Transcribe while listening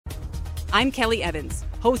I'm Kelly Evans,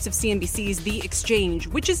 host of CNBC's The Exchange,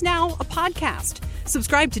 which is now a podcast.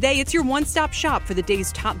 Subscribe today. It's your one-stop shop for the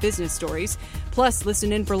day's top business stories. Plus,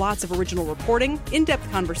 listen in for lots of original reporting, in-depth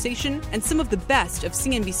conversation, and some of the best of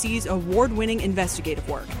CNBC's award-winning investigative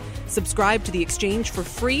work. Subscribe to The Exchange for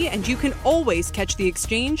free, and you can always catch The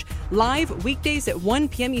Exchange live weekdays at 1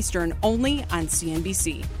 p.m. Eastern only on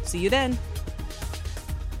CNBC. See you then.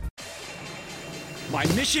 My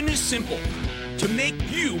mission is simple, to make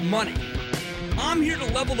you money. I'm here to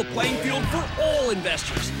level the playing field for all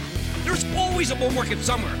investors. There's always a bull market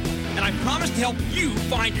somewhere, and I promise to help you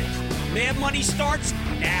find it. Mad Money starts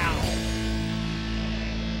now.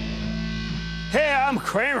 Hey, I'm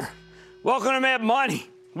Cramer. Welcome to Mad Money.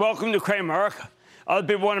 Welcome to Cramerica. Other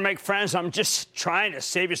people want to make friends. I'm just trying to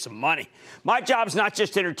save you some money. My job's not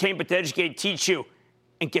just to entertain, but to educate, teach you,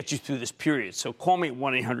 and get you through this period. So call me at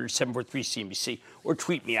 1-800-743-CNBC or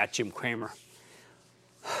tweet me at Jim Cramer.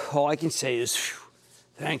 All I can say is,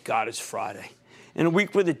 thank God it's Friday. In a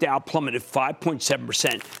week where the Dow plummeted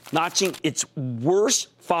 5.7%, notching its worst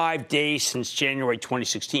 5 days since January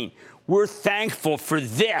 2016, we're thankful for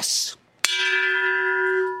this.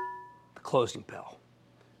 The closing bell.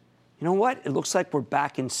 You know what? It looks like we're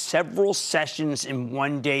back in several sessions in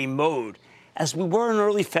one-day mode, as we were in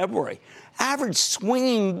early February. Average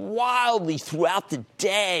swinging wildly throughout the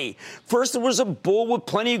day. First, there was a bull with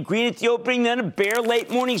plenty of green at the opening, then a bear late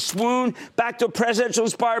morning swoon, back to a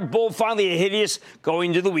presidential-inspired bull, finally a hideous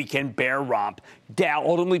going to the weekend bear romp. Dow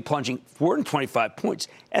ultimately plunging 425 points,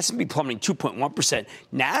 S&P plummeting 2.1%,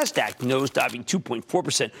 NASDAQ nosediving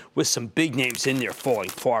 2.4%, with some big names in there falling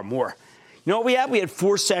far more. You know what we had? We had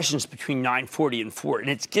 4 sessions between 9:40 and 4, and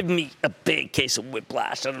it's given me a big case of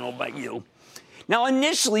whiplash. I don't know about you. Now,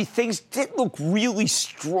 initially, things did look really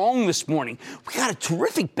strong this morning. We got a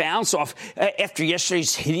terrific bounce off after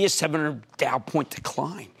yesterday's hideous 700 Dow point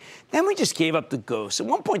decline. Then we just gave up the ghost. At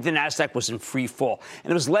one point, the NASDAQ was in free fall,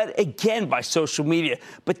 and it was led again by social media,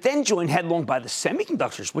 but then joined headlong by the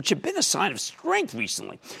semiconductors, which have been a sign of strength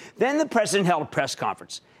recently. Then the president held a press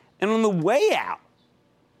conference, and on the way out,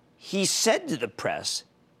 he said to the press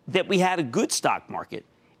that we had a good stock market,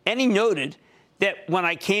 and he noted that when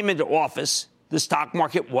I came into office, the stock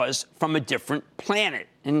market was from a different planet,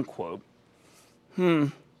 end quote. All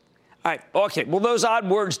right, okay, well, those odd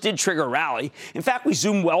words did trigger a rally. In fact, we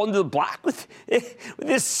zoomed well into the black with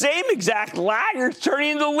this same exact laggards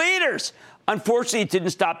turning into leaders. Unfortunately, it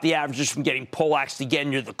didn't stop the averages from getting poleaxed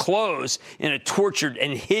again near the close in a tortured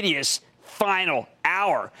and hideous final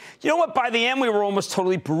hour. You know what? By the end, we were almost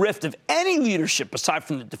totally bereft of any leadership aside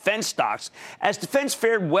from the defense stocks, as defense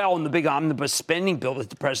fared well in the big omnibus spending bill that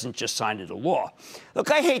the president just signed into law. Look,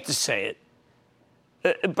 I hate to say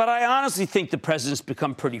it, but I honestly think the president's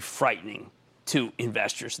become pretty frightening to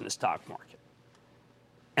investors in the stock market.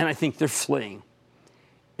 And I think they're fleeing.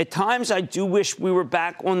 At times, I do wish we were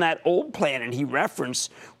back on that old planet he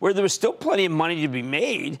referenced, where there was still plenty of money to be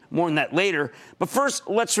made. More on that later. But first,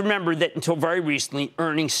 let's remember that until very recently,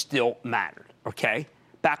 earnings still mattered, okay?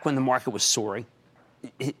 Back when the market was soaring,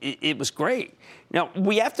 it was great. Now,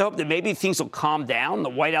 we have to hope that maybe things will calm down. The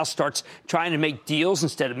White House starts trying to make deals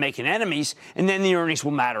instead of making enemies, and then the earnings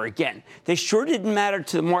will matter again. They sure didn't matter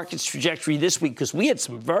to the market's trajectory this week because we had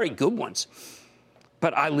some very good ones.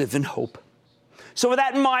 But I live in hope. So with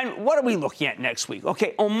that in mind, what are we looking at next week?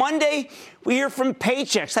 Okay, on Monday, we hear from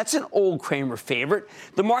Paychex. That's an old Cramer favorite.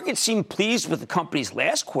 The market seemed pleased with the company's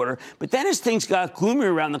last quarter, but then as things got gloomy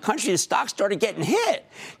around the country, the stock started getting hit.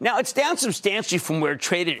 Now, it's down substantially from where it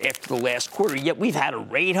traded after the last quarter, yet we've had a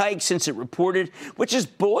rate hike since it reported, which is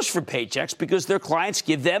bullish for Paychex because their clients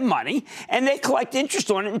give them money, and they collect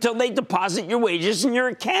interest on it until they deposit your wages in your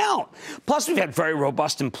account. Plus, we've had very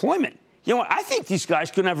robust employment. You know what? I think these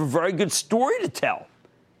guys could have a very good story to tell.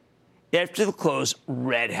 After the close,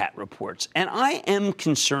 Red Hat reports. And I am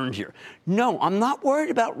concerned here. No, I'm not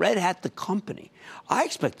worried about Red Hat, the company. I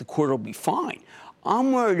expect the quarter will be fine.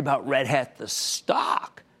 I'm worried about Red Hat, the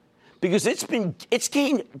stock, because it's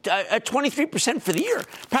gained 23% for the year,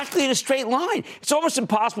 practically in a straight line. It's almost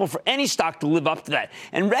impossible for any stock to live up to that.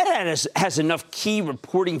 And Red Hat has enough key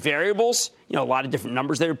reporting variables, a lot of different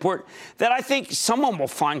numbers they report, that I think someone will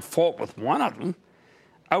find fault with one of them.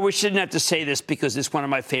 I wish I didn't have to say this because it's one of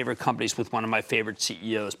my favorite companies with one of my favorite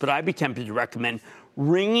CEOs, but I'd be tempted to recommend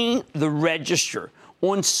ringing the register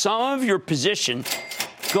on some of your position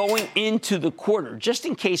going into the quarter, just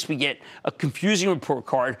in case we get a confusing report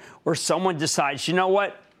card or someone decides, you know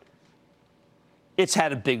what, it's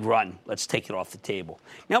had a big run. Let's take it off the table.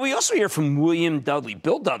 Now, we also hear from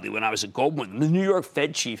Bill Dudley, when I was at Goldman, the New York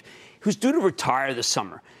Fed chief. who's due to retire this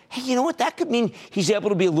summer. Hey, you know what? That could mean he's able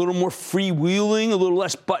to be a little more freewheeling, a little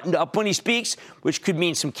less buttoned up when he speaks, which could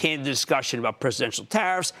mean some candid discussion about presidential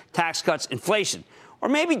tariffs, tax cuts, inflation. Or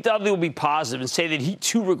maybe Dudley will be positive and say that he,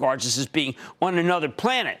 too, regards this as being on another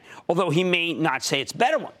planet, although he may not say it's a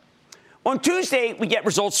better one. On Tuesday, we get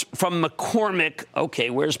results from McCormick. Okay,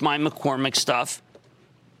 where's my McCormick stuff?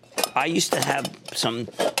 I used to have some.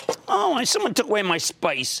 Oh, someone took away my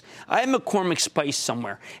spice. I have McCormick spice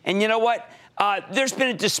somewhere. And you know what? There's been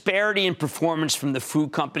a disparity in performance from the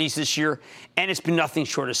food companies this year, and it's been nothing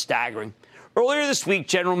short of staggering. Earlier this week,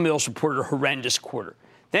 General Mills reported a horrendous quarter.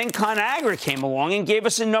 Then ConAgra came along and gave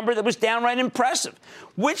us a number that was downright impressive.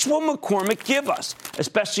 Which will McCormick give us,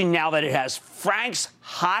 especially now that it has Frank's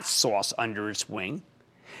hot sauce under its wing?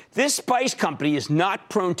 This spice company is not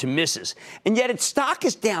prone to misses, and yet its stock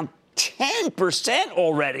is down 10%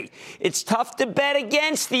 already. It's tough to bet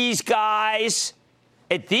against these guys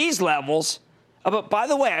at these levels. But by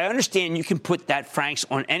the way, I understand you can put that Frank's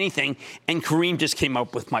on anything, and Kareem just came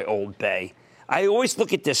up with my Old Bay. I always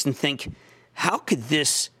look at this and think, how could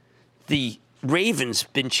the Ravens,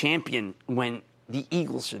 been champion when the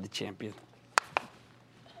Eagles are the champion?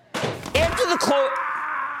 After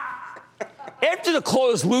the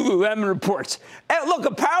close, Lululemon reports. Look,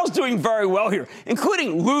 apparel's doing very well here,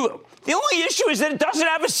 including Lulu. The only issue is that it doesn't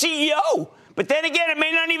have a CEO. But then again, it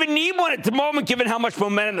may not even need one at the moment, given how much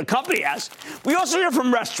momentum the company has. We also hear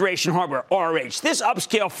from Restoration Hardware, RH. This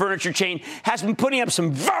upscale furniture chain has been putting up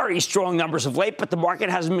some very strong numbers of late, but the market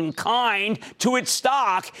hasn't been kind to its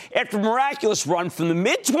stock after a miraculous run from the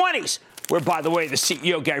mid-20s, where, by the way, the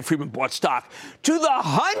CEO, Gary Friedman, bought stock, to the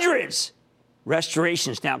hundreds.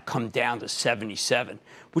 Restoration's now come down to 77,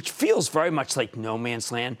 which feels very much like no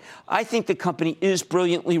man's land. I think the company is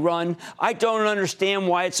brilliantly run. I don't understand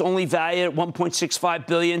why it's only valued at $1.65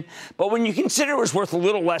 billion. But when you consider it was worth a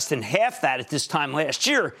little less than half that at this time last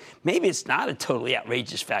year, maybe it's not a totally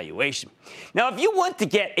outrageous valuation. Now, if you want to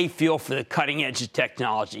get a feel for the cutting edge of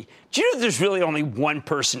technology, do you know there's really only one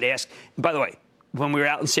person to ask? And by the way, when we were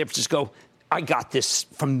out in San Francisco, I got this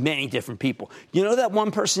from many different people. You know who that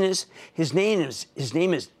one person is? His name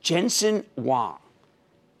is Jensen Huang.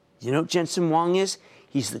 You know who Jensen Huang is?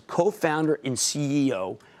 He's the co-founder and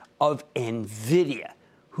CEO of NVIDIA,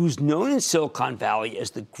 who's known in Silicon Valley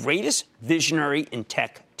as the greatest visionary in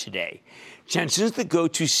tech today. Jensen's the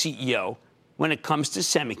go-to CEO when it comes to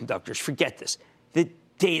semiconductors. Forget this. The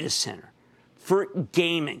data center, for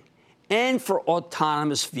gaming, and for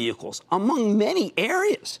autonomous vehicles, among many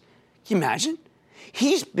areas. Can you imagine?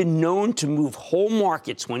 He's been known to move whole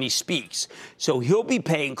markets when he speaks, so he'll be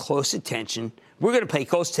paying close attention. We're going to pay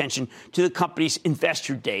close attention to the company's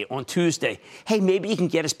investor day on Tuesday. Hey, maybe you can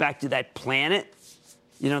get us back to that planet,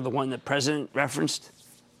 you know, the one the president referenced.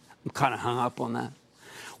 I'm kind of hung up on that.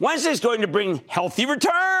 Wednesday's going to bring healthy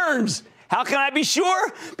returns. How can I be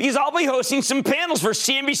sure? Because I'll be hosting some panels for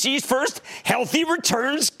CNBC's first Healthy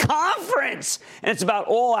Returns Conference. And it's about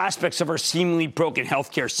all aspects of our seemingly broken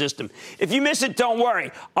healthcare system. If you miss it, don't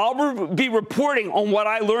worry. I'll be reporting on what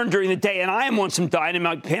I learned during the day, and I am on some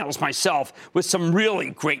dynamite panels myself with some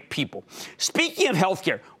really great people. Speaking of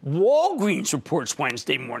healthcare, Walgreens reports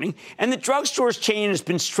Wednesday morning, and the drugstore's chain has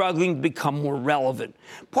been struggling to become more relevant.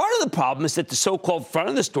 Part of the problem is that the so-called front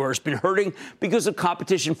of the store has been hurting because of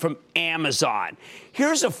competition from Amazon.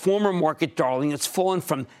 Here's a former market darling that's fallen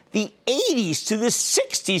from the 80s to the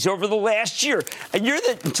 60s over the last year, a year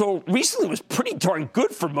that until recently was pretty darn good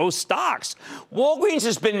for most stocks. Walgreens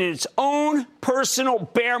has been in its own personal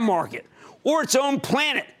bear market, or its own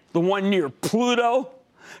planet, the one near Pluto,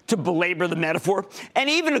 to belabor the metaphor, and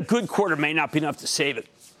even a good quarter may not be enough to save it.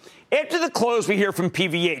 After the close, we hear from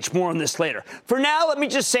PVH. More on this later. For now, let me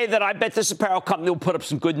just say that I bet this apparel company will put up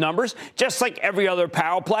some good numbers, just like every other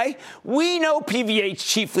apparel play. We know PVH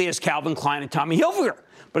chiefly as Calvin Klein and Tommy Hilfiger,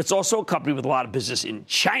 but it's also a company with a lot of business in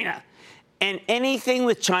China. And anything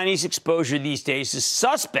with Chinese exposure these days is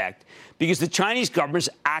suspect because the Chinese government is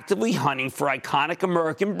actively hunting for iconic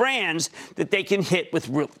American brands that they can hit with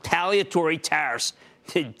retaliatory tariffs.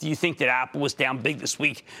 Do you think that Apple was down big this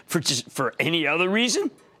week for any other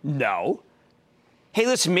reason? No. Hey,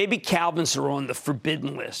 listen, maybe Calvin's are on the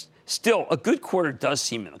forbidden list. Still, a good quarter does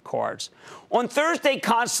seem in the cards. On Thursday,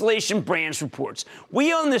 Constellation Brands reports.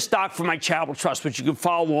 We own this stock for my charitable trust, which you can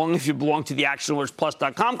follow along if you belong to the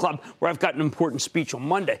ActionAlertsPlus.com club, where I've got an important speech on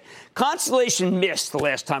Monday. Constellation missed the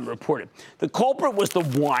last time it reported. The culprit was the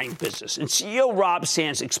wine business, and CEO Rob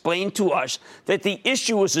Sands explained to us that the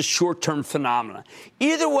issue was a short-term phenomenon.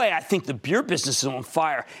 Either way, I think the beer business is on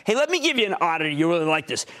fire. Hey, let me give you an oddity. You really like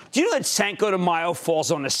this. Do you know that Cinco de Mayo falls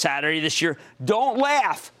on a Saturday this year? Don't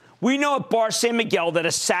laugh. We know at Bar San Miguel that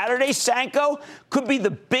a Saturday Sanko could be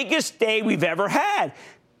the biggest day we've ever had.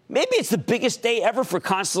 Maybe it's the biggest day ever for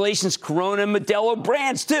Constellation's Corona and Modelo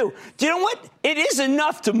brands, too. Do you know what? It is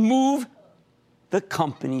enough to move the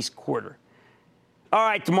company's quarter. All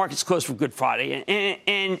right, the market's closed for Good Friday.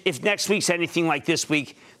 And if next week's anything like this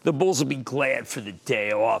week, the bulls will be glad for the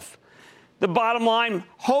day off. The bottom line,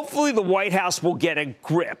 hopefully the White House will get a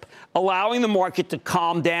grip, allowing the market to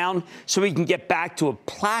calm down so we can get back to a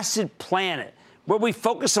placid planet where we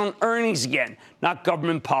focus on earnings again, not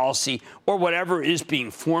government policy or whatever is being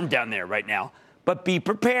formed down there right now. But be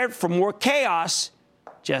prepared for more chaos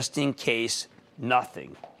just in case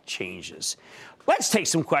nothing changes. Let's take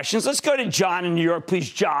some questions. Let's go to John in New York, please.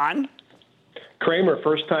 John. Cramer,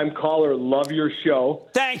 first-time caller. Love your show.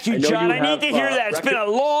 Thank you, John. I need to hear that. It's been a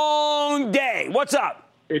long day. What's up?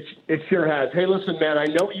 It sure has. Hey, listen, man, I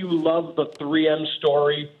know you love the 3M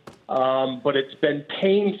story, but it's been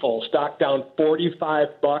painful. Stock down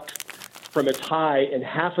 $45 from its high, and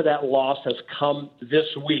half of that loss has come this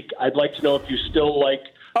week. I'd like to know if you still like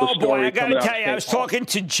the story. Oh, boy, I got to tell you, I was talking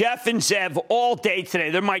to Jeff and Zev all day today.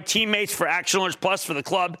 They're my teammates for Action Alerts Plus for the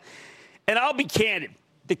club. And I'll be candid.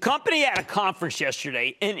 The company had a conference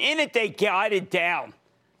yesterday, and in it they guided down.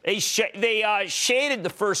 They shaded the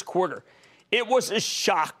first quarter. It was a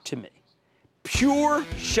shock to me. Pure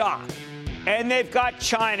shock. And they've got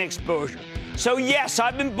China exposure. So, yes,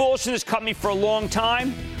 I've been bullish on this company for a long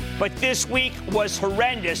time, but this week was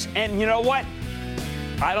horrendous. And you know what?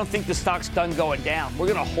 I don't think the stock's done going down. We're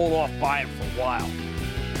going to hold off buying for a while.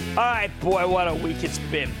 All right, boy, what a week it's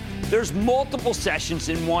been. There's multiple sessions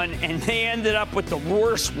in one, and they ended up with the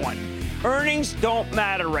worst one. Earnings don't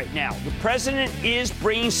matter right now. The president is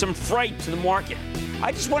bringing some fright to the market.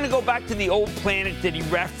 I just want to go back to the old planet that he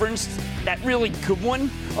referenced, that really good one.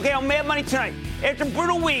 Okay, on Mad Money tonight. After a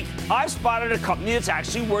brutal week, I've spotted a company that's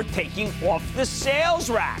actually worth taking off the sales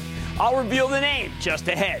rack. I'll reveal the name just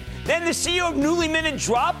ahead. Then the CEO of newly minted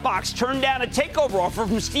Dropbox turned down a takeover offer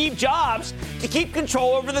from Steve Jobs to keep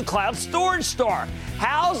control over the cloud storage star.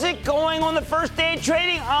 How's it going on the first day of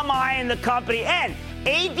trading? I'm eyeing the company. And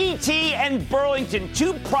ADT and Burlington,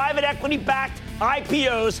 two private equity-backed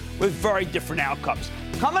IPOs with very different outcomes.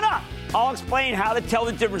 Coming up, I'll explain how to tell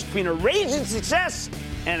the difference between a raging success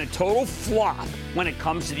and a total flop when it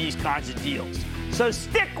comes to these kinds of deals. So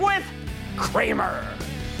stick with Cramer.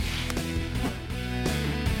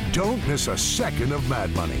 Don't miss a second of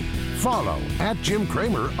Mad Money. Follow @Jim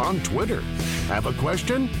Cramer on Twitter. Have a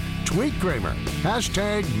question? Tweet Cramer.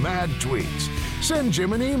 #MadTweets. Send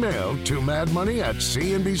Jim an email to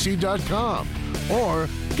madmoney@cnbc.com or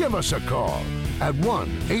give us a call at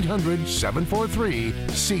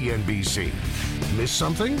 1-800-743-CNBC. Miss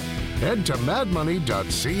something? Head to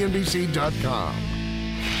madmoney.cnbc.com.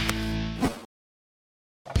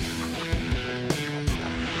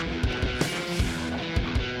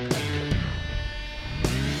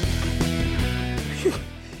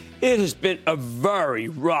 It has been a very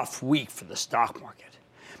rough week for the stock market.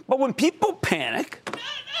 But when people panic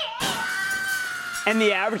and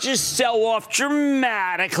the averages sell off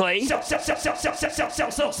dramatically, sell.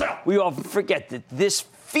 We often forget that this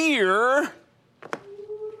fear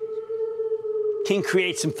can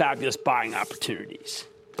create some fabulous buying opportunities.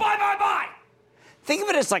 Buy! Think of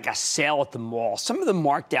it as like a sale at the mall. Some of the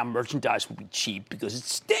markdown merchandise will be cheap because it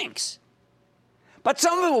stinks. But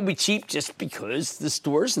some of it will be cheap just because the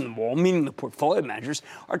stores in the mall, meaning the portfolio managers,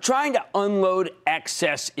 are trying to unload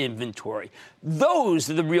excess inventory. Those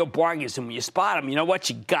are the real bargains, and when you spot them, you know what?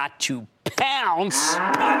 You got to pounce.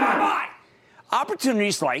 Buy.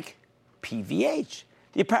 Opportunities like PVH.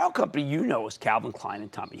 The apparel company you know is Calvin Klein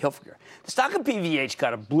and Tommy Hilfiger. The stock of PVH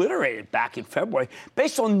got obliterated back in February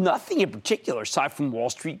based on nothing in particular aside from Wall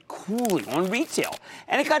Street cooling on retail.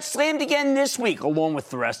 And it got slammed again this week along with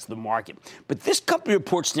the rest of the market. But this company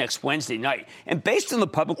reports next Wednesday night, and based on the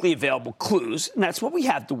publicly available clues, and that's what we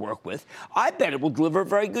have to work with, I bet it will deliver a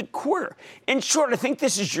very good quarter. In short, I think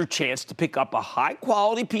this is your chance to pick up a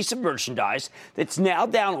high-quality piece of merchandise that's now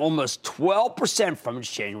down almost 12% from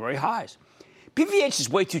its January highs. PVH is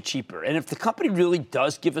way too cheaper, and if the company really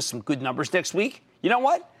does give us some good numbers next week, you know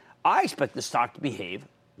what? I expect the stock to behave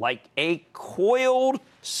like a coiled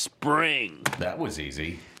spring. That was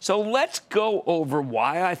easy. So let's go over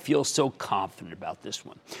why I feel so confident about this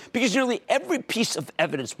one. Because nearly every piece of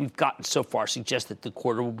evidence we've gotten so far suggests that the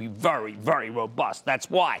quarter will be very, very robust. That's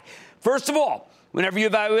why. First of all, whenever you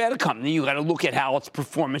evaluate a company, you got to look at how its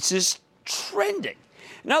performance is trending.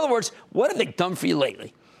 In other words, what have they done for you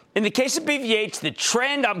lately? In the case of PVH, the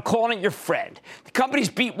trend, I'm calling it your friend. The company's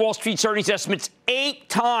beat Wall Street's earnings estimates 8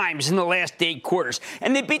 times in the last 8 quarters,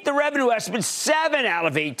 and they beat the revenue estimates 7 out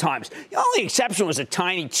of 8 times. The only exception was a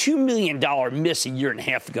tiny $2 million miss a year and a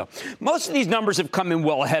half ago. Most of these numbers have come in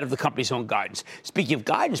well ahead of the company's own guidance. Speaking of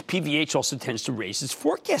guidance, PVH also tends to raise its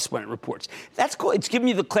forecast when it reports. That's cool. It's giving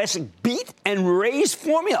you the classic beat and raise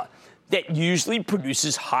formula that usually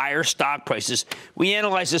produces higher stock prices. We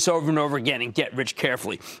analyze this over and over again and get rich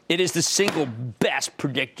carefully. It is the single best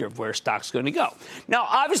predictor of where stock's going to go. Now,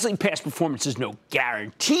 obviously, past performance is no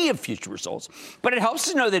guarantee of future results, but it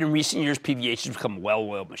helps to know that in recent years, PVH has become a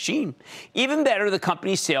well-oiled machine. Even better, the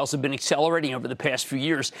company's sales have been accelerating over the past few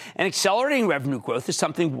years, and accelerating revenue growth is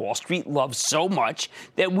something Wall Street loves so much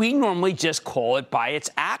that we normally just call it by its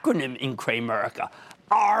acronym in Cramerica,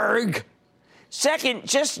 ARG. Second,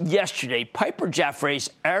 just yesterday, Piper Jaffray's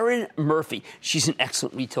Erin Murphy, she's an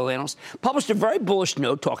excellent retail analyst, published a very bullish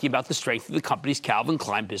note talking about the strength of the company's Calvin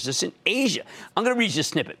Klein business in Asia. I'm going to read you a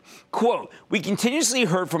snippet. Quote, "We continuously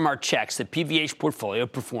heard from our checks that PVH portfolio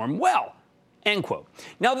performed well." End quote.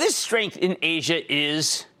 Now, this strength in Asia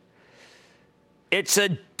it's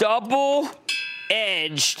a double-edged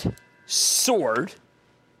sword.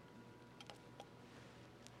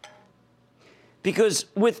 Because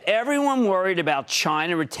with everyone worried about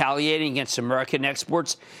China retaliating against American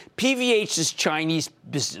exports, PVH's Chinese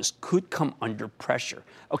business could come under pressure.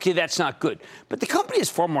 Okay, that's not good. But the company has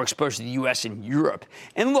far more exposure to the U.S. and Europe.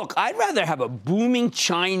 And look, I'd rather have a booming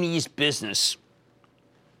Chinese business.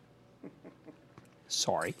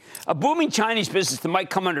 A booming Chinese business that might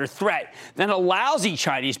come under threat than a lousy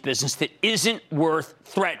Chinese business that isn't worth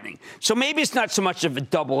threatening. So maybe it's not so much of a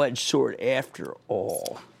double-edged sword after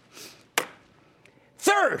all.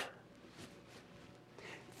 Third,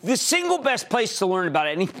 the single best place to learn about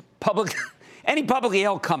any publicly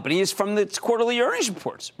held company is from its quarterly earnings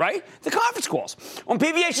reports, right? The conference calls. On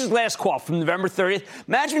PVH's last call from November 30th,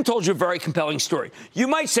 management told you a very compelling story. You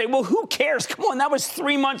might say, well, who cares? Come on, that was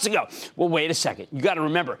 3 months ago. Well, wait a second. You got to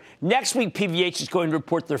remember, next week, PVH is going to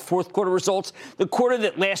report their fourth quarter results, the quarter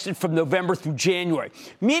that lasted from November through January.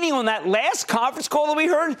 Meaning on that last conference call that we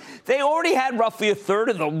heard, they already had roughly a third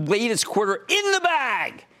of the latest quarter in the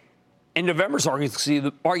bag. And November's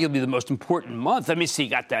arguably the most important month. Let me see, you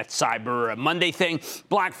got that Cyber Monday thing,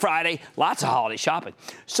 Black Friday, lots of holiday shopping.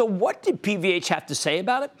 So what did PVH have to say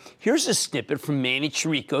about it? Here's a snippet from Manny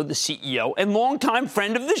Chirico, the CEO and longtime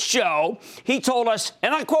friend of the show. He told us,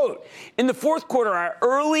 and I quote, "In the fourth quarter, our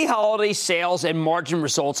early holiday sales and margin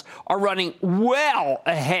results are running well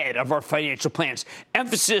ahead of our financial plans."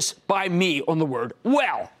 Emphasis by me on the word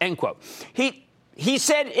well, end quote. He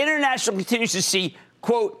said international continues to see,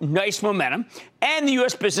 quote, "nice momentum," and the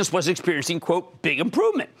U.S. business was experiencing, quote, "big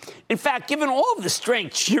improvement." In fact, given all of the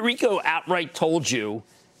strength, Chirico outright told you,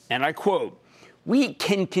 and I quote, "We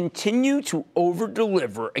can continue to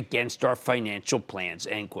over-deliver against our financial plans,"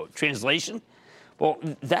 end quote. Translation? Well,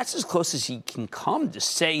 that's as close as he can come to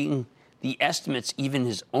saying the estimates, even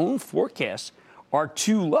his own forecasts, are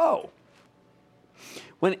too low.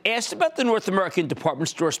 When asked about the North American department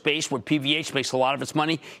store space, where PVH makes a lot of its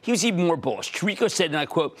money, he was even more bullish. Chirico said, and I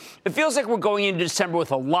quote, "It feels like we're going into December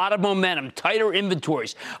with a lot of momentum, tighter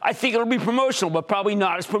inventories. I think it'll be promotional, but probably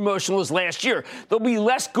not as promotional as last year. There'll be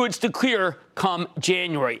less goods to clear come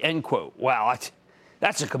January," end quote. Wow,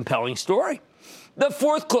 that's a compelling story. The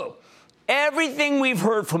fourth clue, everything we've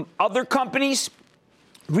heard from other companies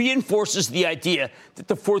reinforces the idea that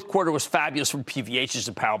the fourth quarter was fabulous for PVH's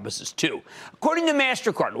apparel business, too. According to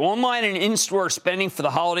MasterCard, online and in-store spending for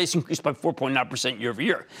the holidays increased by 4.9% year over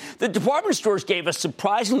year. The department stores gave us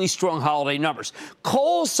surprisingly strong holiday numbers.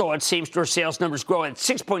 Kohl's saw its same-store sales numbers grow at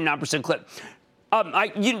 6.9% clip.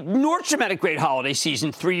 Nordstrom had a great holiday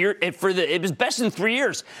season. It was best in 3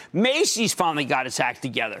 years. Macy's finally got its act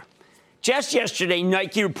together. Just yesterday,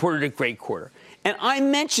 Nike reported a great quarter. And I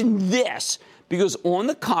mentioned this because on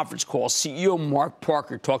the conference call, CEO Mark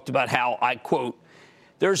Parker talked about how, I quote,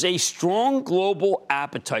 "There's a strong global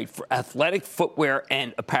appetite for athletic footwear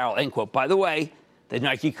and apparel," end quote. By the way, the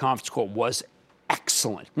Nike conference call was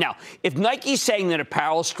excellent. Now, if Nike's saying that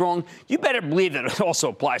apparel is strong, you better believe that it also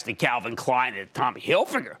applies to Calvin Klein and Tommy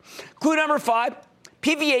Hilfiger. Clue number 5.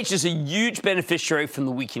 PVH is a huge beneficiary from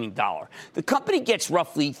the weakening dollar. The company gets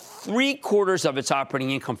roughly 3/4 of its operating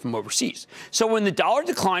income from overseas. So when the dollar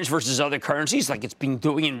declines versus other currencies, like it's been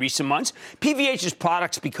doing in recent months, PVH's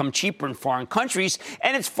products become cheaper in foreign countries,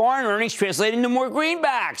 and its foreign earnings translate into more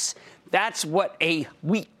greenbacks. That's what a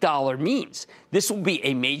weak dollar means. This will be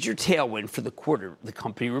a major tailwind for the quarter the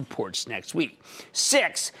company reports next week.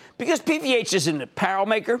 6, because PVH is an apparel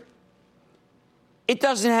maker, it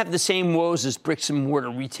doesn't have the same woes as bricks and mortar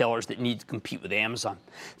retailers that need to compete with Amazon.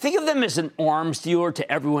 Think of them as an arms dealer to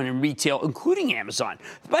everyone in retail, including Amazon.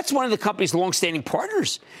 That's one of the company's longstanding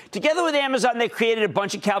partners. Together with Amazon, they created a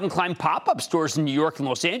bunch of Calvin Klein pop-up stores in New York and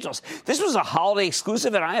Los Angeles. This was a holiday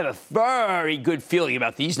exclusive, and I have a very good feeling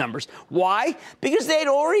about these numbers. Why? Because they had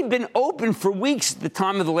already been open for weeks at the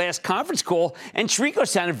time of the last conference call, and Chirico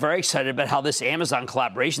sounded very excited about how this Amazon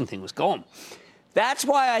collaboration thing was going. That's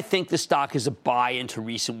why I think the stock is a buy into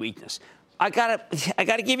recent weakness. I gotta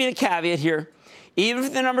give you the caveat here. Even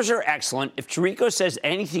if the numbers are excellent, if Chirico says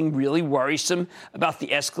anything really worrisome about the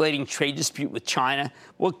escalating trade dispute with China,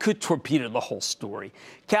 well, it could torpedo the whole story.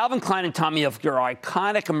 Calvin Klein and Tommy Hilfiger are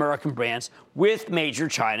iconic American brands with major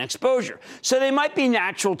China exposure, so they might be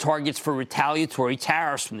natural targets for retaliatory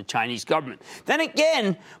tariffs from the Chinese government. Then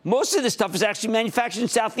again, most of this stuff is actually manufactured in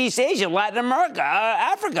Southeast Asia, Latin America,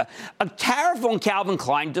 Africa. A tariff on Calvin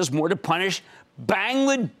Klein does more to punish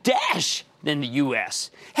Bangladesh than the U.S.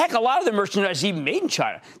 Heck, a lot of the merchandise is even made in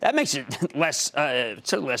China. That makes it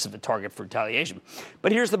certainly less of a target for retaliation.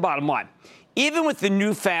 But here's the bottom line. Even with the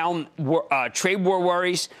newfound trade war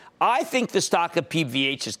worries, I think the stock of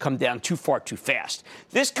PVH has come down too far too fast.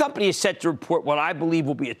 This company is set to report what I believe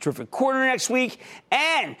will be a terrific quarter next week.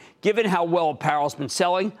 And given how well apparel's been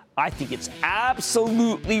selling, I think it's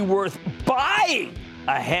absolutely worth buying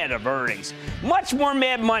ahead of earnings. Much more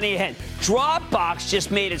mad money ahead. Dropbox just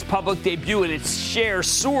made its public debut and its share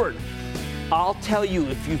soared. I'll tell you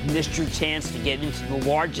if you've missed your chance to get into the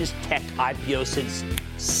largest tech IPO since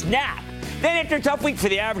Snap. Then after a tough week for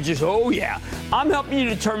the averages, oh yeah, I'm helping you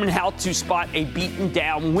determine how to spot a beaten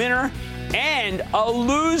down winner and a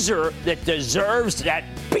loser that deserves that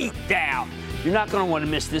beat down. You're not going to want to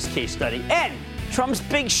miss this case study. And Trump's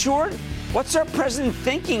big short. What's our president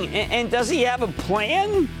thinking? And does he have a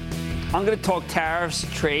plan? I'm going to talk tariffs,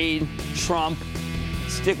 trade, Trump.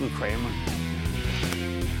 Stick with Cramer.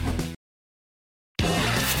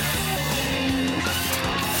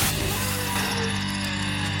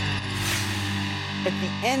 At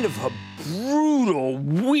the end of a brutal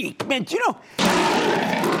week, man, do you know,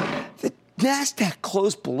 the NASDAQ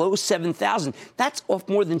closed below 7,000. That's off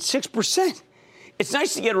more than 6%. It's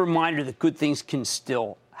nice to get a reminder that good things can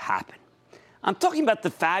still happen. I'm talking about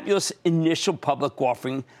the fabulous initial public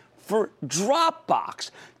offering for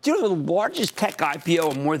Dropbox. Do you know, the largest tech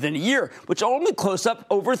IPO in more than a year, which only closed up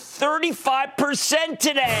over 35%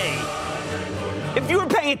 today. If you were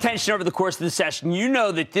paying attention over the course of the session, you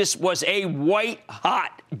know that this was a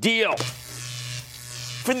white-hot deal.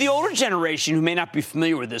 For the older generation who may not be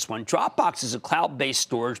familiar with this one, Dropbox is a cloud-based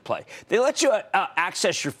storage play. They let you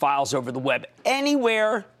access your files over the web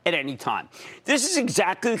anywhere at any time. This is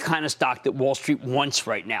exactly the kind of stock that Wall Street wants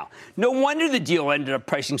right now. No wonder the deal ended up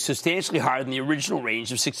pricing substantially higher than the original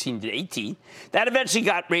range of 16 to 18. That eventually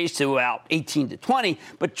got raised to about 18 to 20,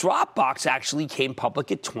 but Dropbox actually came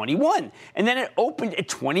public at 21, and then it opened at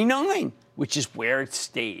 29, which is where it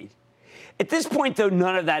stayed. At this point, though,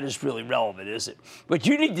 none of that is really relevant, is it? What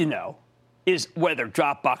you need to know is whether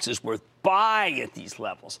Dropbox is worth buying at these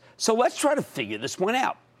levels. So let's try to figure this one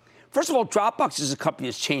out. First of all, Dropbox is a company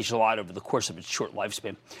that's changed a lot over the course of its short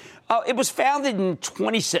lifespan. It was founded in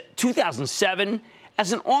 2007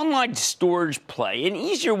 as an online storage play, an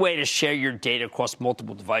easier way to share your data across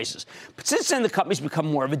multiple devices. But since then, the company's become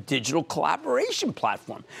more of a digital collaboration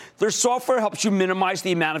platform. Their software helps you minimize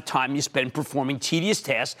the amount of time you spend performing tedious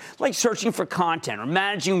tasks like searching for content or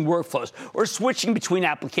managing workflows or switching between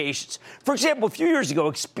applications. For example, a few years ago,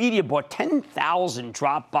 Expedia bought 10,000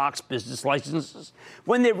 Dropbox business licenses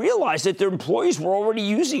when they realized that their employees were already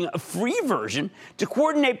using a free version to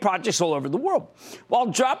coordinate projects all over the world. While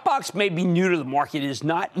Dropbox may be new to the market, it is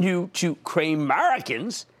not new to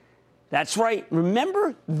Cramericans. That's right.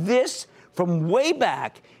 Remember this from way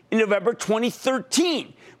back in November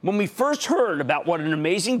 2013 when we first heard about what an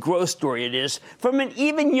amazing growth story it is from an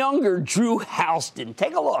even younger Drew Houston.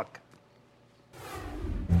 Take a look.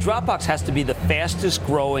 Dropbox has to be the fastest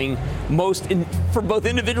growing, for both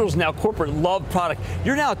individuals and now corporate, loved product.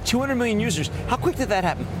 You're now at 200 million users. How quick did that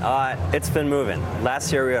happen? It's been moving.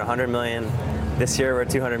 Last year we were at 100 million. This year we're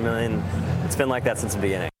at 200 million. It's been like that since the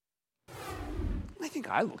beginning. I think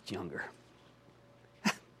I looked younger.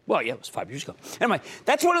 Well, yeah, it was 5 years ago. Anyway,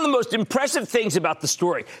 that's one of the most impressive things about the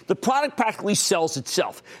story. The product practically sells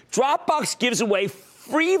itself. Dropbox gives away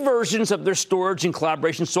free versions of their storage and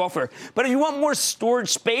collaboration software. But if you want more storage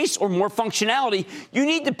space or more functionality, you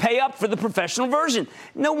need to pay up for the professional version.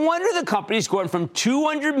 No wonder the company's going from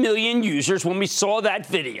 200 million users when we saw that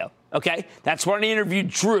video. Okay, that's when I interviewed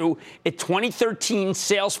Drew at 2013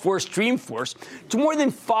 Salesforce Dreamforce to more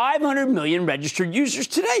than 500 million registered users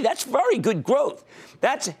today. That's very good growth.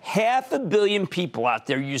 That's 500 million people out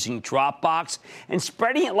there using Dropbox and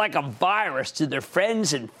spreading it like a virus to their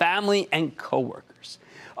friends and family and coworkers.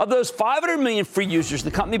 Of those 500 million free users, the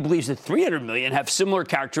company believes that 300 million have similar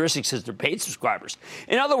characteristics as their paid subscribers.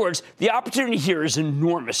 In other words, the opportunity here is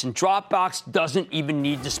enormous, and Dropbox doesn't even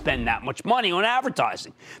need to spend that much money on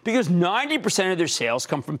advertising because 90% of their sales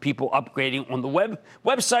come from people upgrading on the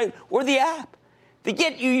website or the app. They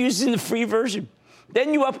get you using the free version.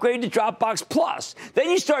 Then you upgrade to Dropbox Plus. Then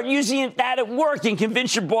you start using that at work and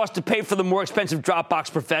convince your boss to pay for the more expensive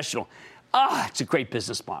Dropbox Professional. It's a great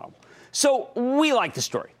business model. So we like the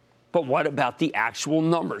story. But what about the actual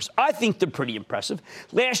numbers? I think they're pretty impressive.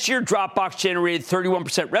 Last year, Dropbox generated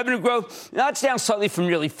 31% revenue growth. Now, that's down slightly from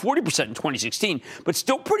nearly 40% in 2016, but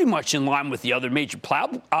still pretty much in line with the other major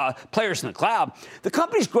players in the cloud. The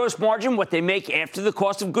company's gross margin, what they make after the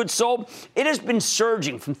cost of goods sold, it has been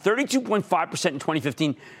surging from 32.5% in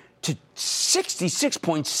 2015 to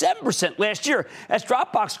 66.7% last year as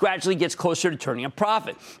Dropbox gradually gets closer to turning a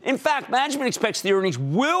profit. In fact, management expects the earnings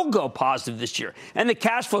will go positive this year, and the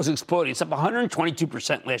cash flow is exploding. It's up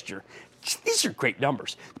 122% last year. These are great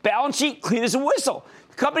numbers. The balance sheet, clean as a whistle.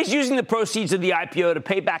 The company's using the proceeds of the IPO to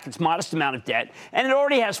pay back its modest amount of debt, and it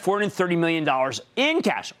already has $430 million in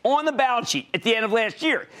cash on the balance sheet at the end of last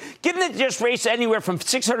year. Given that it just raised anywhere from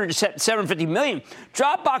 $600 to $750 million,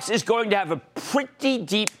 Dropbox is going to have a pretty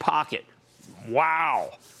deep pocket.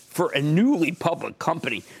 Wow. For a newly public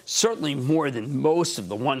company, certainly more than most of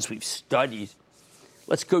the ones we've studied.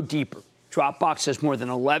 Let's go deeper. Dropbox has more than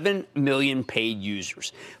 11 million paid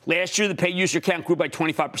users. Last year, the paid user count grew by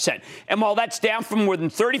 25%. And while that's down from more than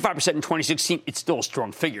 35% in 2016, it's still a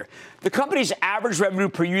strong figure. The company's average revenue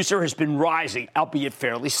per user has been rising, albeit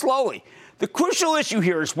fairly slowly. The crucial issue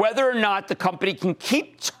here is whether or not the company can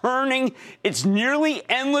keep turning its nearly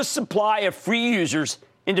endless supply of free users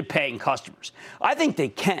into paying customers. I think they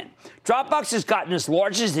can. Dropbox has gotten as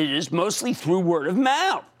large as it is mostly through word of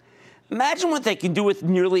mouth. Imagine what they can do with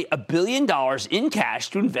nearly $1 billion in cash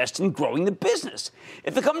to invest in growing the business.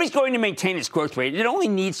 If the company's going to maintain its growth rate, it only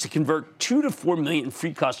needs to convert 2 to 4 million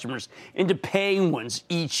free customers into paying ones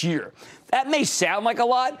each year. That may sound like a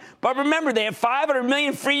lot, but remember, they have 500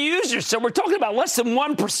 million free users, so we're talking about less than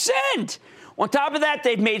 1%. On top of that,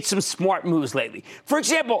 they've made some smart moves lately. For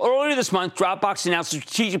example, earlier this month, Dropbox announced a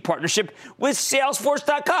strategic partnership with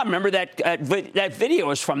Salesforce.com. Remember that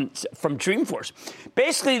video is from Dreamforce.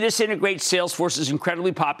 Basically, this integrates Salesforce's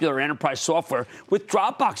incredibly popular enterprise software with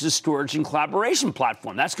Dropbox's storage and collaboration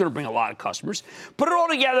platform. That's going to bring a lot of customers. Put it all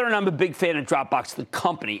together, and I'm a big fan of Dropbox, the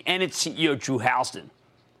company, and its CEO, Drew Houston.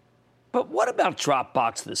 But what about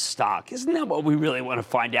Dropbox, the stock? Isn't that what we really want to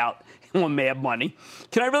find out on Mad Money?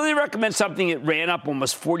 Can I really recommend something that ran up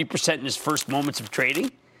almost 40% in its first moments of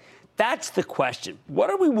trading? That's the question. What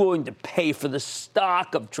are we willing to pay for the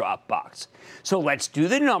stock of Dropbox? So let's do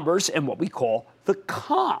the numbers and what we call the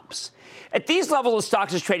comps. At these levels, the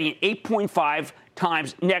stock is trading at 8.5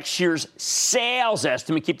 times next year's sales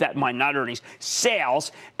estimate. Keep that in mind, not earnings.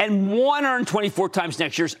 Sales, and 124 times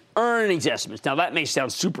next year's earnings estimates. Now, that may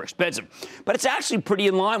sound super expensive, but it's actually pretty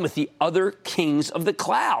in line with the other kings of the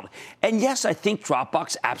cloud. And yes, I think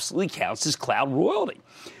Dropbox absolutely counts as cloud royalty.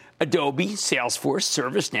 Adobe, Salesforce,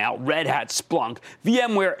 ServiceNow, Red Hat, Splunk,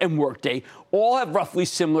 VMware, and Workday all have roughly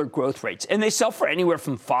similar growth rates, and they sell for anywhere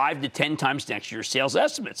from 5 to 10 times next year's sales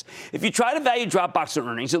estimates. If you try to value Dropbox on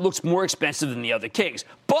earnings, it looks more expensive than the other kings.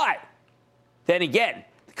 But then again,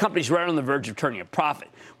 the company's right on the verge of turning a profit,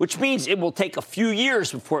 which means it will take a few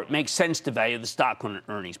years before it makes sense to value the stock on an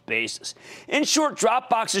earnings basis. In short,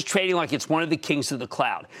 Dropbox is trading like it's one of the kings of the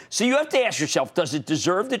cloud. So you have to ask yourself, does it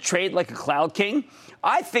deserve to trade like a cloud king?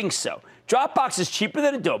 I think so. Dropbox is cheaper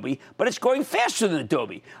than Adobe, but it's growing faster than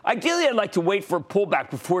Adobe. Ideally, I'd like to wait for a pullback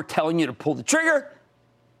before telling you to pull the trigger.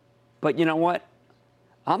 But you know what?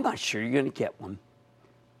 I'm not sure you're going to get one.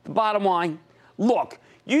 The bottom line, look,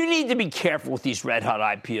 you need to be careful with these red-hot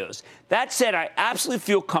IPOs. That said, I absolutely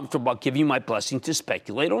feel comfortable about giving you my blessing to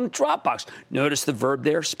speculate on Dropbox. Notice the verb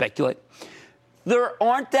there, speculate. There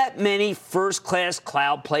aren't that many first-class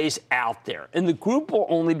cloud plays out there, and the group will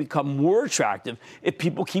only become more attractive if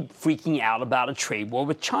people keep freaking out about a trade war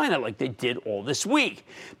with China like they did all this week,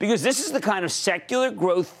 because this is the kind of secular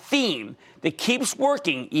growth theme that keeps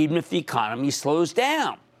working even if the economy slows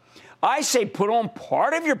down. I say put on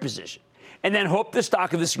part of your position and then hope the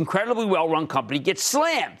stock of this incredibly well-run company gets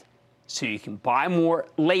slammed so you can buy more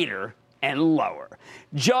later and lower.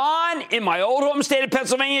 John, in my old home state of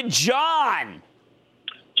Pennsylvania. John.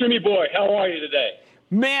 Jimmy boy, how are you today?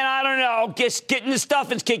 Man, I don't know. Just getting the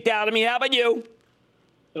stuffings kicked out of me. How about you?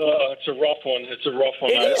 It's a rough one.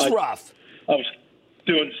 It is rough. I was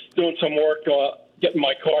doing some work, getting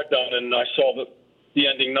my car done, and I saw the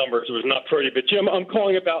ending numbers. It was not pretty. But, Jim, I'm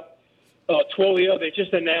calling about Twilio. They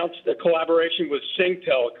just announced a collaboration with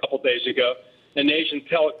Singtel a couple days ago, an Asian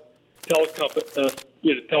telco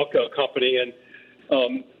company, and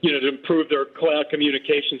to improve their cloud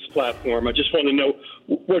communications platform. I just want to know,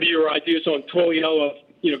 what are your ideas on Twilio?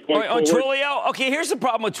 Going forward? On Twilio? Okay, here's the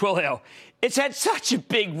problem with Twilio. It's had such a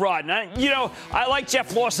big run. I like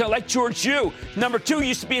Jeff Lawson. I like George Yu. Number 2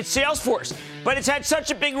 used to be at Salesforce. But it's had such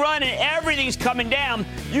a big run, and everything's coming down.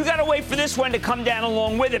 You got to wait for this one to come down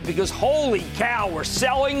along with it, because holy cow,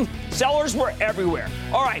 sellers were everywhere.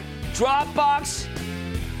 All right, Dropbox.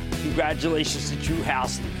 Congratulations to Drew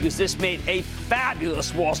Houston, because this made a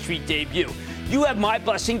fabulous Wall Street debut. You have my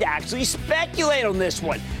blessing to actually speculate on this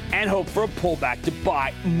one and hope for a pullback to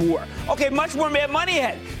buy more. Okay, much more Mad Money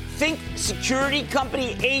ahead. Think security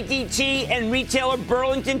company ADT and retailer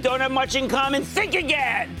Burlington don't have much in common? Think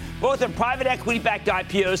again. Both are private equity-backed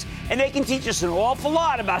IPOs, and they can teach us an awful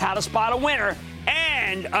lot about how to spot a winner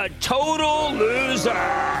and a total loser.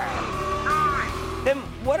 Then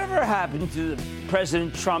whatever happened to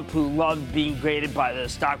President Trump, who loved being graded by the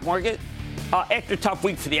stock market? After a tough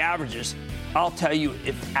week for the averages, I'll tell you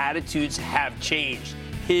if attitudes have changed,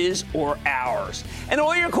 his or ours. And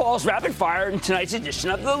all your calls rapid fire in tonight's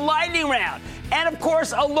edition of the Lightning Round. And of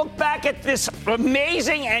course, a look back at this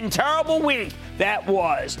amazing and terrible week that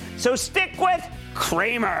was. So stick with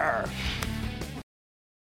Cramer.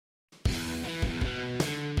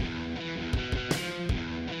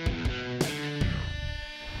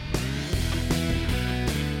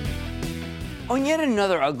 On yet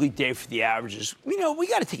another ugly day for the averages, we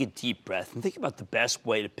got to take a deep breath and think about the best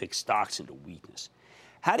way to pick stocks into weakness.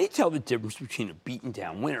 How do you tell the difference between a beaten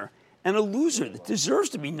down winner and a loser that deserves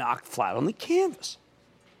to be knocked flat on the canvas?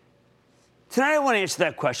 Tonight I want to answer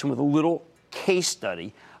that question with a little case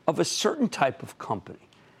study of a certain type of company,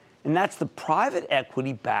 and that's the private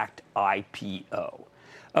equity-backed IPO.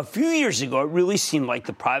 A few years ago, it really seemed like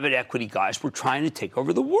the private equity guys were trying to take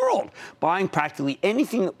over the world, buying practically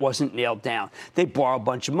anything that wasn't nailed down. They borrow a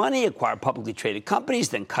bunch of money, acquire publicly traded companies,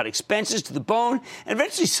 then cut expenses to the bone, and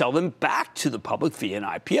eventually sell them back to the public via an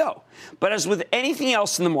IPO. But as with anything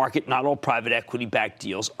else in the market, not all private equity-backed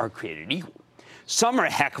deals are created equal. Some are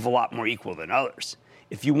a heck of a lot more equal than others.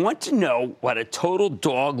 If you want to know what a total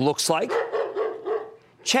dog looks like,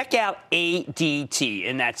 check out ADT,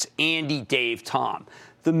 and that's Andy, Dave, Tom,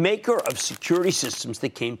 the maker of security systems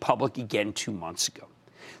that came public again 2 months ago.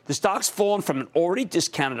 The stock's fallen from an already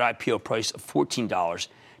discounted IPO price of $14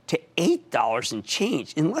 to $8 and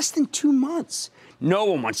change in less than 2 months. No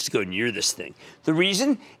one wants to go near this thing. The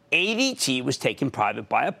reason? ADT was taken private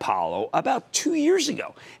by Apollo about 2 years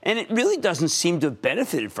ago, and it really doesn't seem to have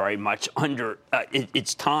benefited very much under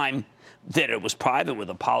its time that it was private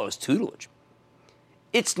with Apollo's tutelage.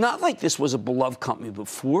 It's not like this was a beloved company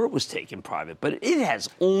before it was taken private, but it has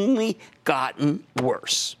only gotten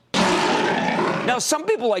worse. Now, some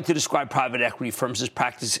people like to describe private equity firms as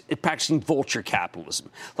practicing vulture capitalism,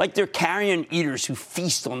 like they're carrion eaters who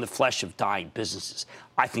feast on the flesh of dying businesses.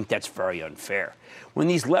 I think that's very unfair. When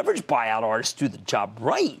these leveraged buyout artists do the job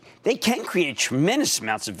right, they can create tremendous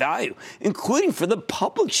amounts of value, including for the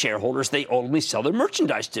public shareholders they ultimately sell their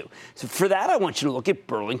merchandise to. So for that, I want you to look at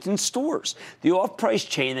Burlington Stores, the off-price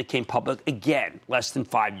chain that came public again less than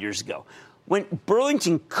 5 years ago. When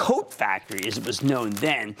Burlington Coat Factory, as it was known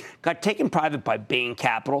then, got taken private by Bain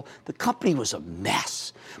Capital, the company was a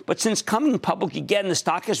mess. But since coming public again, the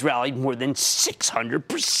stock has rallied more than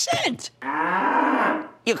 600%.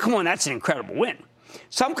 Yeah, come on, that's an incredible win.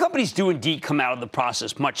 Some companies do indeed come out of the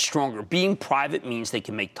process much stronger. Being private means they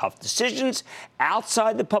can make tough decisions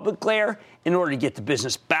outside the public glare in order to get the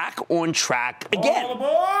business back on track again. All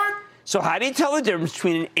aboard! So how do you tell the difference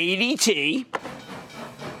between an ADT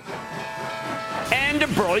and a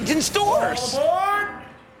Burlington Stores?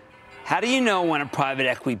 How do you know when a private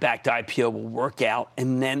equity-backed IPO will work out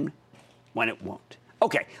and then when it won't?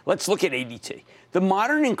 Okay, let's look at ADT. The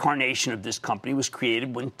modern incarnation of this company was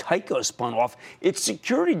created when Tyco spun off its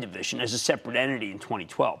security division as a separate entity in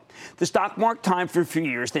 2012. The stock marked time for a few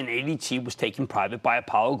years, then ADT was taken private by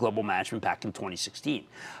Apollo Global Management back in 2016.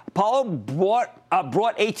 Apollo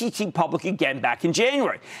brought ATT public again back in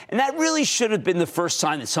January, and that really should have been the first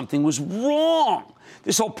sign that something was wrong.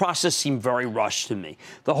 This whole process seemed very rushed to me.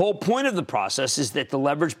 The whole point of the process is that the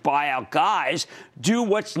leveraged buyout guys do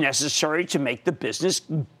what's necessary to make the business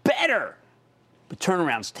better. But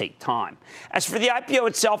turnarounds take time. As for the IPO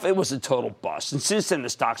itself, it was a total bust. And since then, the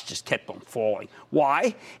stocks just kept on falling.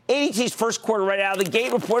 Why? ADT's first quarter right out of the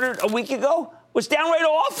gate, reported a week ago, was downright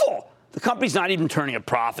awful. The company's not even turning a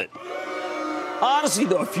profit. Honestly,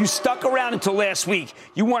 though, if you stuck around until last week,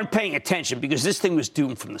 you weren't paying attention because this thing was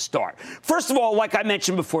doomed from the start. First of all, like I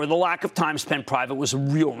mentioned before, the lack of time spent private was a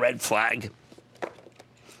real red flag.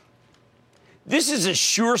 This is a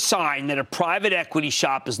sure sign that a private equity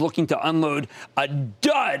shop is looking to unload a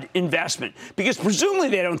dud investment because presumably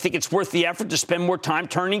they don't think it's worth the effort to spend more time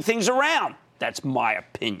turning things around. That's my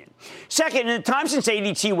opinion. Second, in the time since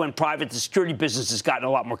ADT went private, the security business has gotten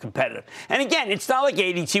a lot more competitive. And again, it's not like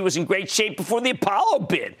ADT was in great shape before the Apollo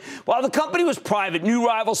bid. While the company was private, new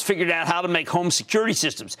rivals figured out how to make home security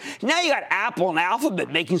systems. Now you got Apple and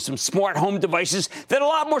Alphabet making some smart home devices that are a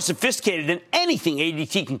lot more sophisticated than anything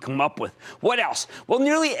ADT can come up with. What else? Well,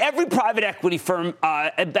 nearly every private equity firm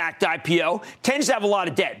backed IPO tends to have a lot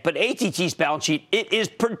of debt, but ATT's balance sheet, it is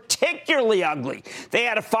particularly ugly. They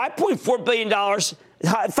had a $5.4 billion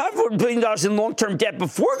in long-term debt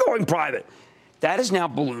before going private. That has now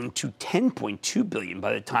ballooned to $10.2 billion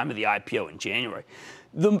by the time of the IPO in January.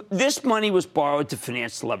 This money was borrowed to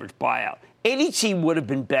finance the leveraged buyout. ADT would have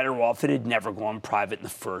been better off if it had never gone private in the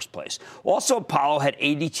first place. Also, Apollo had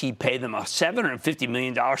ADT pay them a $750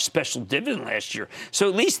 million special dividend last year, so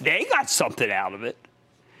at least they got something out of it.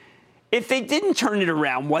 If they didn't turn it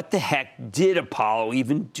around, what the heck did Apollo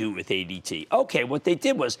even do with ADT? Okay, what they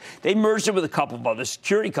did was they merged it with a couple of other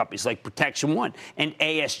security companies like Protection One and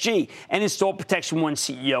ASG and installed Protection One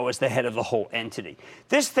CEO as the head of the whole entity.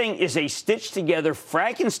 This thing is a stitched-together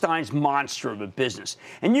Frankenstein's monster of a business.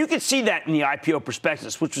 And you could see that in the IPO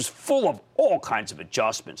prospectus, which was full of all kinds of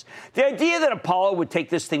adjustments. The idea that Apollo would take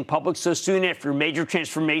this thing public so soon after a major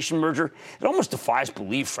transformation merger, it almost defies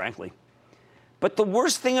belief, frankly. But the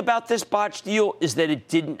worst thing about this botched deal is that it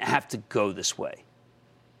didn't have to go this way.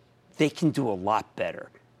 They can do a lot better.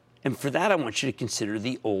 And for that, I want you to consider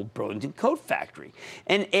the old Burlington Coat Factory,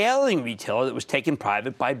 an ailing retailer that was taken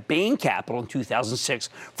private by Bain Capital in 2006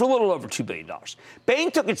 for a little over $2 billion. Bain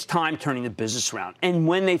took its time turning the business around. And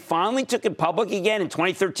when they finally took it public again in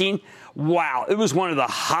 2013, wow, it was one of the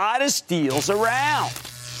hottest deals around.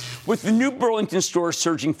 With the new Burlington store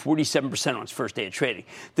surging 47% on its first day of trading.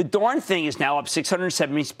 The darn thing is now up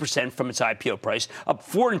 670% from its IPO price, up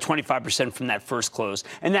 425% from that first close,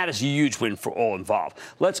 and that is a huge win for all involved.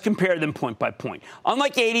 Let's compare them point by point.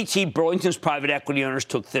 Unlike ADT, Burlington's private equity owners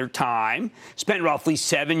took their time, spent roughly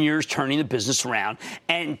 7 years turning the business around,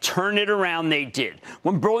 and turn it around they did.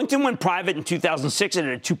 When Burlington went private in 2006, it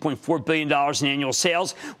had $2.4 billion in annual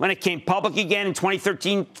sales. When it came public again in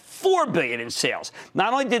 2013, $4 billion in sales.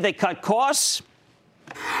 Not only did they cut costs,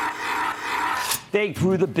 they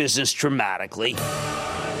grew the business dramatically.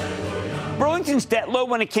 Burlington's debt load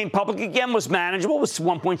when it came public again was manageable, was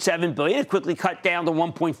 $1.7 billion. It quickly cut down to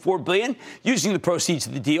 $1.4 billion using the proceeds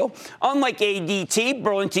of the deal. Unlike ADT,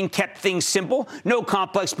 Burlington kept things simple. No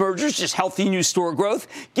complex mergers, just healthy new store growth,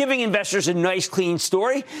 giving investors a nice, clean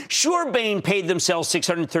story. Sure, Bain paid themselves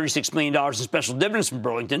 $636 million in special dividends from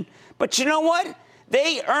Burlington, but you know what?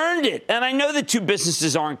 They earned it. And I know the two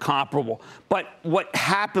businesses aren't comparable, but what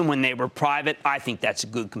happened when they were private, I think that's a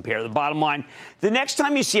good compare. The bottom line, the next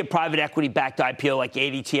time you see a private equity-backed IPO like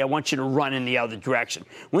ADT, I want you to run in the other direction.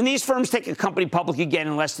 When these firms take a company public again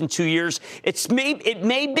in less than 2 years, it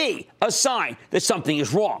may be a sign that something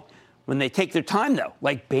is wrong. When they take their time, though,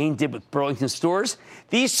 like Bain did with Burlington stores,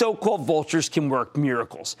 these so-called vultures can work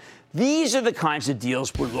miracles. These are the kinds of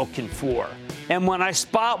deals we're looking for. And when I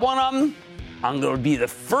spot one of them, I'm going to be the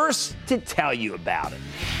first to tell you about it.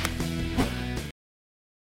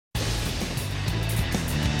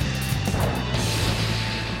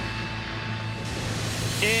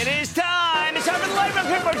 It is time. It's time for the lightning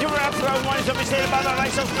round. Somebody say about my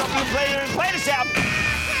myself. Play this out.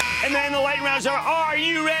 And then the lightning rounds are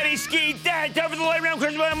you ready, Skeet? Time for the lightning round.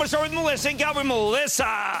 I'm going to start with Melissa and Calvary.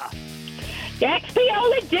 Melissa.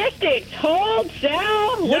 XPO Logistics, hold,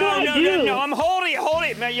 sell. What do I do? No, I'm holding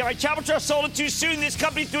it. Man, my Chapel Trust sold it too soon. This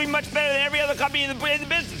company's doing much better than every other company in the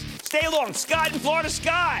business. Stay along. Scott in Florida.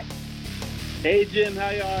 Scott. Hey, Jim.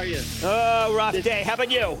 How are you? Oh, rough day. How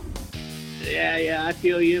about you? Yeah, I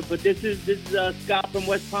feel you. But this is Scott from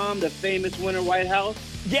West Palm, the famous Winter White House.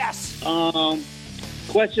 Yes.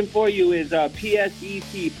 Question for you is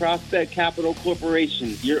PSEC, Prospect Capital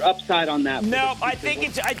Corporation. Your upside on that? No, I think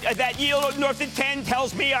it's that yield north of 10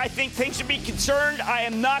 tells me I think things should be concerned. I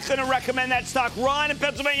am not going to recommend that stock. Ron in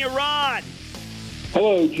Pennsylvania, Ron.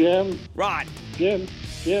 Hello, Jim. Ron. Jim,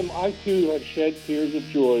 I too have shed tears of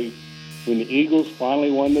joy when the Eagles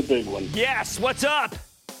finally won the big one. Yes, what's up?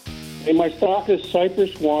 Hey, my stock is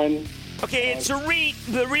Cypress One. Okay, it's a REIT.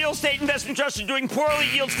 The real estate investment trusts are doing poorly.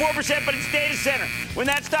 Yields 4%, but it's data center. When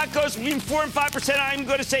that stock goes between 4 and 5%, I'm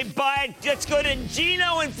going to say buy it. Let's go to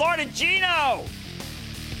Gino in Florida. Gino.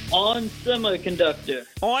 On semiconductor.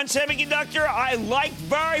 On semiconductor, I like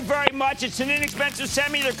very, very much. It's an inexpensive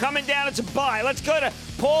semi. They're coming down. It's a buy. Let's go to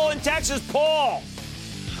Paul in Texas. Paul.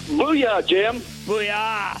 Booyah, Jim.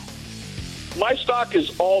 Booyah. My stock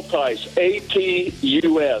is Altice,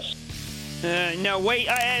 ATUS. No, wait.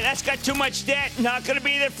 That's got too much debt. Not going to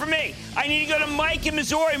be there for me. I need to go to Mike in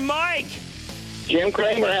Missouri. Mike. Jim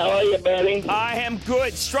Cramer, how are you, buddy? I am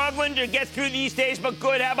good. Struggling to get through these days, but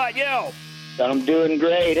good. How about you? I'm doing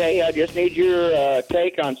great. Hey, I just need your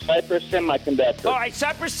take on Cypress Semiconductor. All right,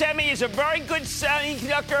 Cypress Semi is a very good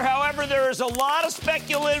semiconductor. However, there is a lot of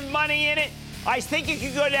speculative money in it. I think it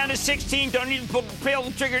could go down to 16. Don't need to pull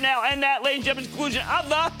the trigger now. And that, ladies and gentlemen, is the conclusion of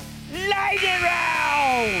the Lightning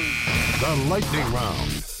Round. The Lightning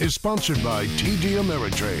Round is sponsored by TD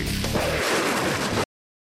Ameritrade.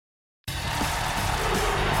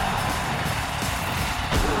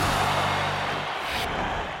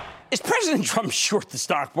 Is President Trump short the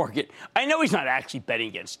stock market? I know he's not actually betting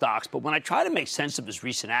against stocks, but when I try to make sense of his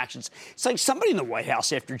recent actions, it's like somebody in the White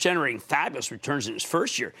House, after generating fabulous returns in his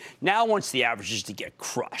first year, now wants the averages to get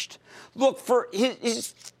crushed. Look, for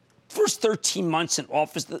his first 13 months in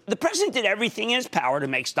office, the president did everything in his power to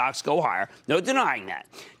make stocks go higher. No denying that.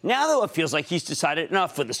 Now, though, it feels like he's decided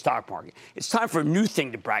enough for the stock market. It's time for a new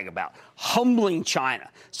thing to brag about, humbling China.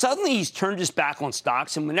 Suddenly, he's turned his back on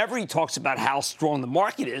stocks, and whenever he talks about how strong the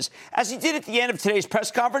market is, as he did at the end of today's press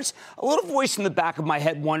conference, a little voice in the back of my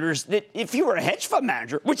head wonders that if he were a hedge fund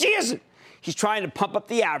manager, which he isn't, he's trying to pump up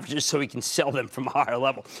the averages so he can sell them from a higher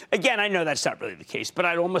level. Again, I know that's not really the case, but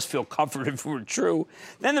I'd almost feel comforted if it were true.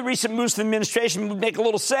 Then the recent moves from the administration would make a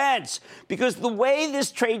little sense, because the way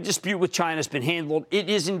this trade dispute with China has been handled, it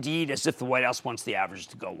is indeed as if the White House wants the averages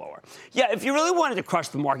to go lower. Yeah, if you really wanted to crush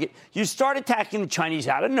the market, you'd start attacking the Chinese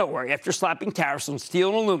out of nowhere after slapping tariffs on steel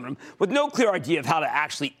and aluminum with no clear idea of how to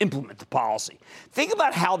actually implement the policy. Think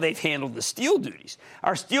about how they've handled the steel duties.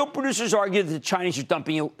 Our steel producers argue that the Chinese are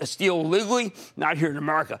dumping steel illegally. Not here in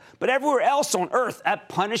America, but everywhere else on Earth. That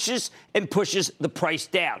punishes and pushes the price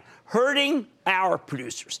down, hurting our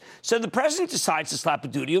producers. So the president decides to slap a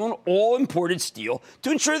duty on all imported steel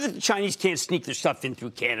to ensure that the Chinese can't sneak their stuff in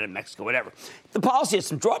through Canada, Mexico, whatever. The policy had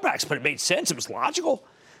some drawbacks, but it made sense. It was logical.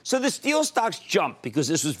 So the steel stocks jumped because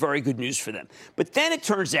this was very good news for them. But then it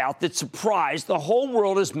turns out that, surprise, the whole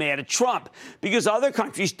world is mad at Trump because other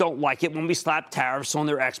countries don't like it when we slap tariffs on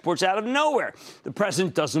their exports out of nowhere. The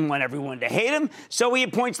president doesn't want everyone to hate him, so he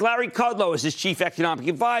appoints Larry Kudlow as his chief economic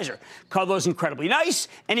advisor. Kudlow's incredibly nice,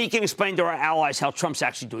 and he can explain to our allies how Trump's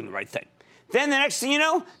actually doing the right thing. Then the next thing you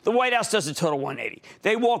know, the White House does a total 180.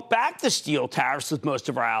 They walk back the steel tariffs with most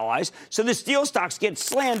of our allies, so the steel stocks get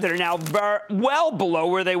slammed that are now well below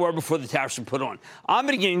where they were before the tariffs were put on. I'm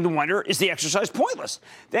beginning to wonder, is the exercise pointless?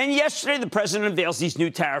 Then yesterday, the president unveils these new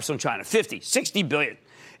tariffs on China, 50, 60 billion.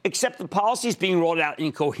 Except the policy is being rolled out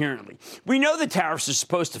incoherently. We know the tariffs are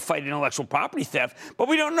supposed to fight intellectual property theft, but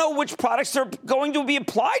we don't know which products they're going to be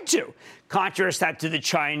applied to. Contrast that to the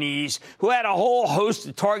Chinese, who had a whole host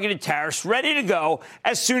of targeted tariffs ready to go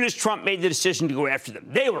as soon as Trump made the decision to go after them.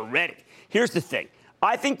 They were ready. Here's the thing.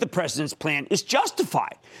 I think the president's plan is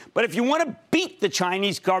justified. But if you want to beat the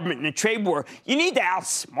Chinese government in a trade war, you need to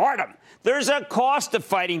outsmart them. There's a cost of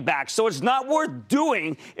fighting back, so it's not worth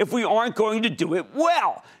doing if we aren't going to do it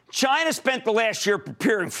well. China spent the last year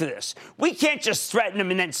preparing for this. We can't just threaten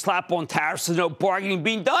them and then slap on tariffs with no bargaining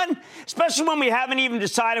being done, especially when we haven't even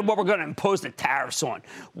decided what we're going to impose the tariffs on.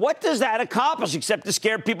 What does that accomplish except to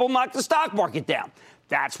scare people and knock the stock market down?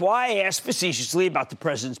 That's why I asked facetiously about the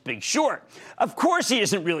president's big short. Of course he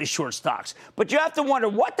isn't really short stocks, but you have to wonder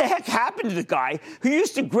what the heck happened to the guy who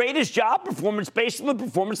used to grade his job performance based on the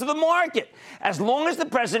performance of the market. As long as the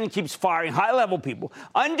president keeps firing high-level people,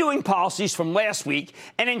 undoing policies from last week,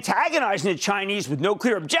 and antagonizing the Chinese with no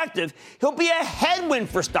clear objective, he'll be a headwind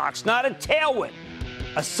for stocks, not a tailwind.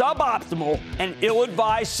 A suboptimal and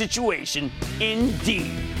ill-advised situation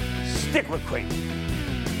indeed. Stick with Cramer.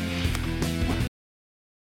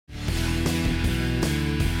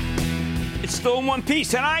 Still in one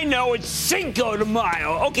piece, and I know it's Cinco de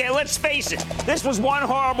Mayo. Okay, let's face it. This was one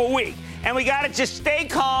horrible week, and we got to just stay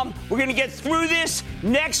calm. We're going to get through this.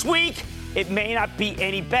 Next week, it may not be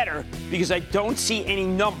any better because I don't see any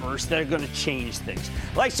numbers that are going to change things.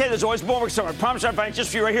 Like I said, there's always more work. So I promise I'll find it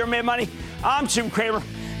just for you right here on Mad Money. I'm Jim Cramer.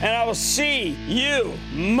 and I will see you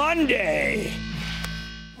Monday.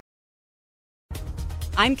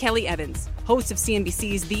 I'm Kelly Evans, host of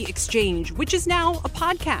CNBC's The Exchange, which is now a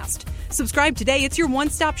podcast. Subscribe today. It's your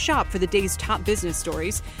one-stop shop for the day's top business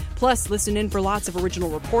stories. Plus, listen in for lots of original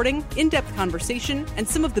reporting, in-depth conversation, and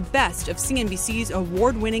some of the best of CNBC's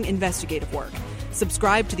award-winning investigative work.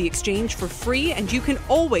 Subscribe to The Exchange for free, and you can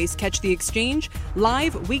always catch The Exchange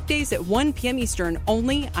live weekdays at 1 p.m. Eastern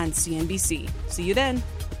only on CNBC. See you then.